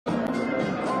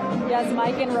Yes,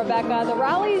 Mike and Rebecca, the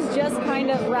rally's just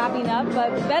kind of wrapping up, but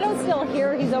Beto's still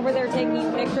here. He's over there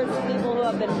taking pictures with people who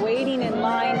have been waiting in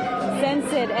line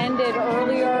since it ended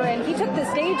earlier, and he took the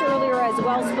stage earlier as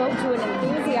well, spoke to an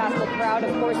enthusiastic crowd.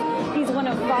 Of course, he's one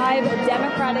of 5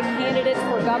 Democratic candidates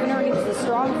for governor. He was a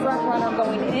strong front runner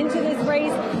going into this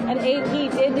race, and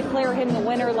AP did declare him the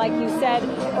winner, like you said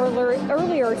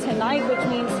earlier tonight, which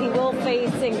means he will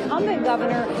face incumbent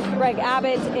Governor Greg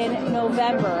Abbott in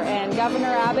November. And Governor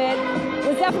Abbott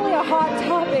was definitely a hot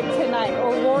topic tonight.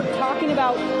 O'Rourke talking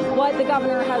about what the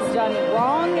governor has done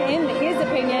wrong, in his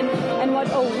opinion, and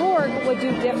what O'Rourke would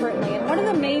do differently. And one of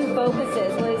the main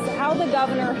focuses was how the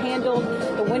governor handled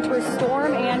the winter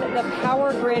storm and the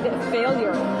power grid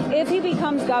failure. If he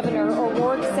becomes governor,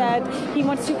 O'Rourke said he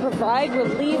wants to provide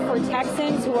relief for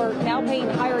Texans who are now paying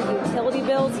higher utility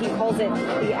bills. He calls it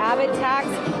the Abbott tax.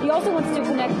 He also wants to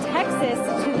connect Texas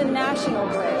to the national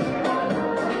grid.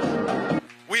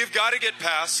 We have got to get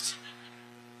past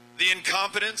the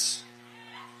incompetence,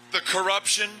 the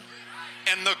corruption,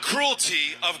 and the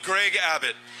cruelty of Greg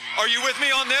Abbott. Are you with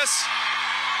me on this?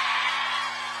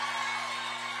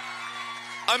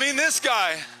 I mean, this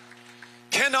guy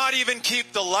cannot even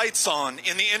keep the lights on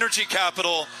in the energy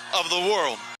capital of the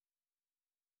world.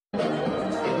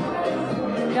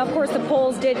 Now, of course, the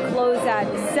polls did close at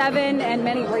 7, and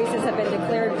many races have been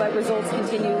declared, but results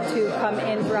continue to come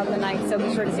in throughout the night. So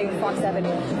be sure to stay with Fox 7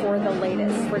 for the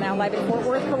latest. For now, live in Fort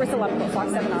Worth, Carissa Lemko,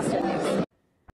 Fox 7 Austin News.